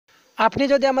আপনি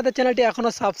যদি আমাদের চ্যানেলটি এখনো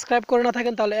সাবস্ক্রাইব করে না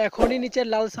থাকেন তাহলে এখনই নিচের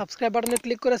লাল সাবস্ক্রাইব বাটনে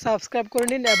ক্লিক করে সাবস্ক্রাইব করে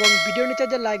নিন এবং ভিডিও নিচে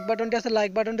যে লাইক বাটনটি আছে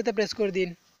লাইক বাটনটিতে প্রেস করে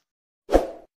দিন।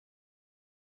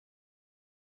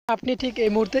 আপনি ঠিক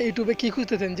এই মুহূর্তে ইউটিউবে কি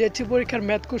খুঁজতেছেন, জেএসসি পরীক্ষার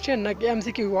ম্যাথ কোশ্চেন নাকি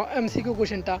এমসিকিউ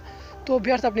কোশ্চেনটা? তো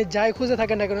ভিউয়ার্স, আপনি যাই খুঁজে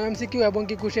থাকেন না কেন, এমসিকিউ এবং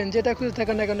কি কোশ্চেন যেটা খুঁজে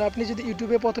থাকেন না কেন, আপনি যদি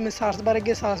ইউটিউবে প্রথমে সার্চ বারে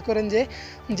গিয়ে সার্চ করেন যে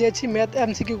জেএসসি ম্যাথ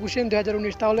এমসিকিউ কোশ্চেন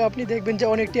 2019, তাহলে আপনি দেখবেন যে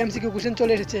অনেকটি এমসিকিউ কোশ্চেন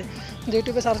চলে এসেছে। যে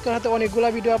ইউটিউবে সার্চ করার হাতে অনেকগুলো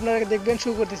ভিডিও আপনারা দেখবেন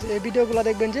শুরু করতেছে। এই ভিডিওগুলো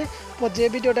দেখবেন যে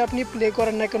ভিডিওটা আপনি প্লে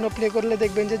করেন না কেন, প্লে করলে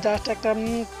দেখবেন যে জাস্ট একটা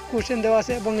কোশ্চেন দেওয়া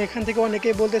আছে এবং এখান থেকে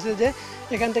অনেকেই বলতেছে যে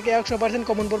এখান থেকে 100%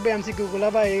 কমন পড়বে এমসিকিউগুলো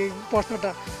বা এই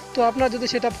প্রশ্নটা। তো আপনারা যদি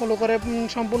সেটা ফলো করে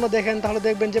সম্পূর্ণ দেখেন তাহলে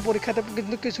দেখবেন যে পরীক্ষাতে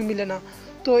কিন্তু কিছু মিলে না।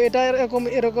 তো এটা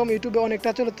এরকম ইউটিউবে অনেকটা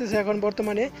চলতেছে এখন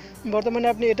বর্তমানে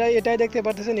আপনি এটাই দেখতে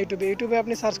পারতেছেন। ইউটিউবে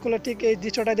আপনি সার্চ করলে ঠিক এই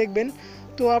দৃশ্যটা দেখবেন।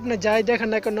 তো আপনি যাই দেখেন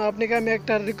না কেন, আপনাকে আমি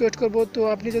একটা রিকোয়েস্ট করব, তো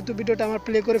আপনি যেহেতু ভিডিওটা আমার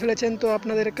প্লে করে ফেলেছেন, তো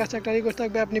আপনাদের কাছে একটা রিকোয়েস্ট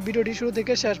থাকবে, আপনি ভিডিওটি শুরু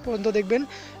থেকে শেষ পর্যন্ত দেখবেন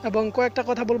এবং কয়েকটা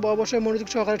কথা বলবো, অবশ্যই মনোযোগ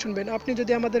সহকারে শুনবেন। আপনি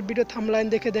যদি আমাদের ভিডিও থাম্বনেইল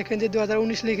দেখে দেখেন যে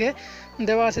 2019 লিখে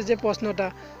দেওয়া আছে যে প্রশ্নটা,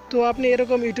 তো আপনি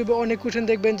এরকম ইউটিউবে অনেক কোশ্চেন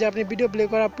দেখবেন যে আপনি ভিডিও প্লে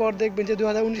করার পর দেখবেন যে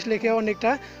 2019 লিখে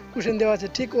অনেকটা কোশ্চেন দেওয়া আছে।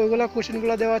 ঠিক ওইগুলো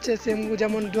কোশ্চেনগুলো দেওয়া আছে সেম,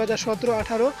 যেমন 2017,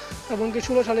 18 এবং কি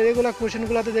 16 সালের এগুলো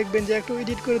কোশ্চেনগুলোতে দেখবেন যে একটু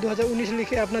এডিট করে 2019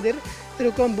 লিখে আপনাদের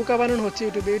এরকম বোকা বানানো হচ্ছে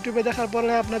ইউটিউবে দেখার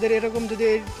পরে আপনাদের এরকম যদি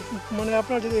মানে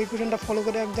আপনারা যদি এই কোশ্চেনটা ফলো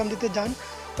করে এক্সাম দিতে যান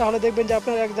তাহলে দেখবেন যে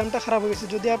আপনার এক্সামটা খারাপ হয়ে গেছে।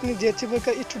 যদি আপনি জেএসসি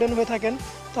পরীক্ষার স্টুডেন্ট হয়ে থাকেন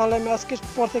তাহলে আমি আজকে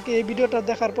পর থেকে এই ভিডিওটা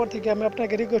দেখার পর থেকে আমি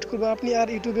আপনাকে রিকোয়েস্ট করবো, আপনি আর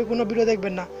ইউটিউবে কোনো ভিডিও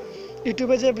দেখবেন না।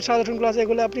 ইউটিউবে যে সাজেশনগুলো আছে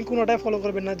এগুলো আপনি কোনোটাই ফলো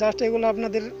করবেন না, জাস্ট এগুলো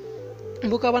আপনাদের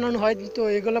বোকা বানানো হয়। তো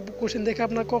এগুলো কোশ্চেন দেখে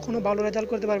আপনার কখনো ভালো রেজাল্ট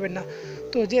করতে পারবেন না।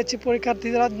 তো জেএসসি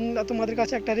পরীক্ষার্থীরা তোমাদের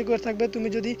কাছে একটা রিকোয়েস্ট থাকবে, তুমি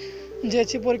যদি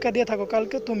জেএসসি পরীক্ষা দিয়ে থাকো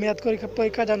কালকে, তো ম্যাথ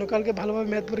পরীক্ষা জানো, কালকে ভালোভাবে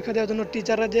ম্যাথ পরীক্ষা দেওয়ার জন্য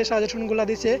টিচাররা যে সাজেশনগুলো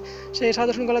দিচ্ছে সেই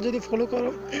সাজেশনগুলো যদি ফলো করো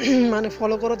মানে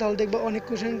ফলো করো তাহলে দেখবে অনেক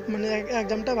কোশ্চেন মানে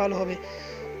এক্সামটা ভালো হবে।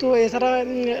 তো এছাড়া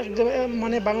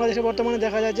মানে বাংলাদেশে বর্তমানে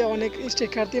দেখা যায় যে অনেক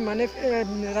শিক্ষার্থী মানে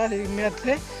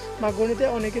ম্যাথে বা গণিতে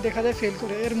অনেকে দেখা যায় ফেল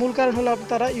করে। এর মূল কারণ হলো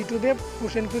তারা ইউটিউবে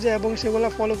কোশ্চেন খুঁজে এবং সেগুলো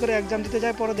ফলো করে এক্সাম দিতে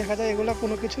যায়, পরে দেখা যায় এগুলো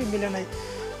কোনো কিছুই মিলে নাই।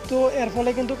 তো এর ফলে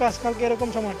কিন্তু আজকালকে এরকম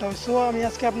সমস্যা হয়। সো আমি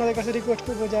আজকে আপনাদের কাছে রিকোয়েস্ট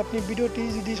করবো যে আপনি ভিডিওটি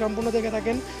যদি সম্পূর্ণ দেখে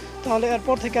থাকেন তাহলে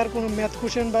এরপর থেকে আর কোনো ম্যাথ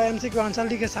কোশ্চেন বা এমসিকিউ আনসার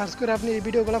লিখে সার্চ করে আপনি এই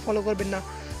ভিডিওগুলো ফলো করবেন না।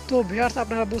 তো ভিউয়ার্স,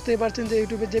 আপনারা বুঝতেই পারছেন যে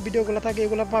ইউটিউবে যে ভিডিওগুলো থাকে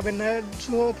এগুলো পাবেন না।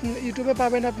 সো ইউটিউবে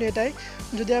পাবেন আপনি এটাই,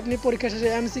 যদি আপনি পরীক্ষা শেষে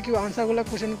এমসিকিউ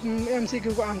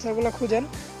আনসারগুলো খুঁজেন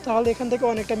তাহলে এখান থেকে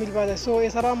অনেকটা মিল পাওয়া যায়। সো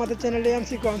এছাড়াও আমাদের চ্যানেলে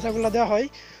এমসিকিউ আনসারগুলো দেওয়া হয়।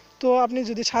 তো আপনি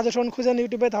যদি সাজেশন খুঁজেন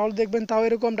ইউটিউবে তাহলে দেখবেন তাও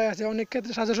এরকমটাই আছে, অনেক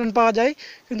ক্ষেত্রে সাজেশন পাওয়া যায়,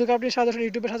 কিন্তু আপনি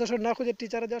ইউটিউবে সাজেশন না খুঁজে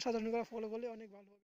টিচারের দেওয়া সাজেশনগুলো ফলো করলে অনেক ভালো হবে।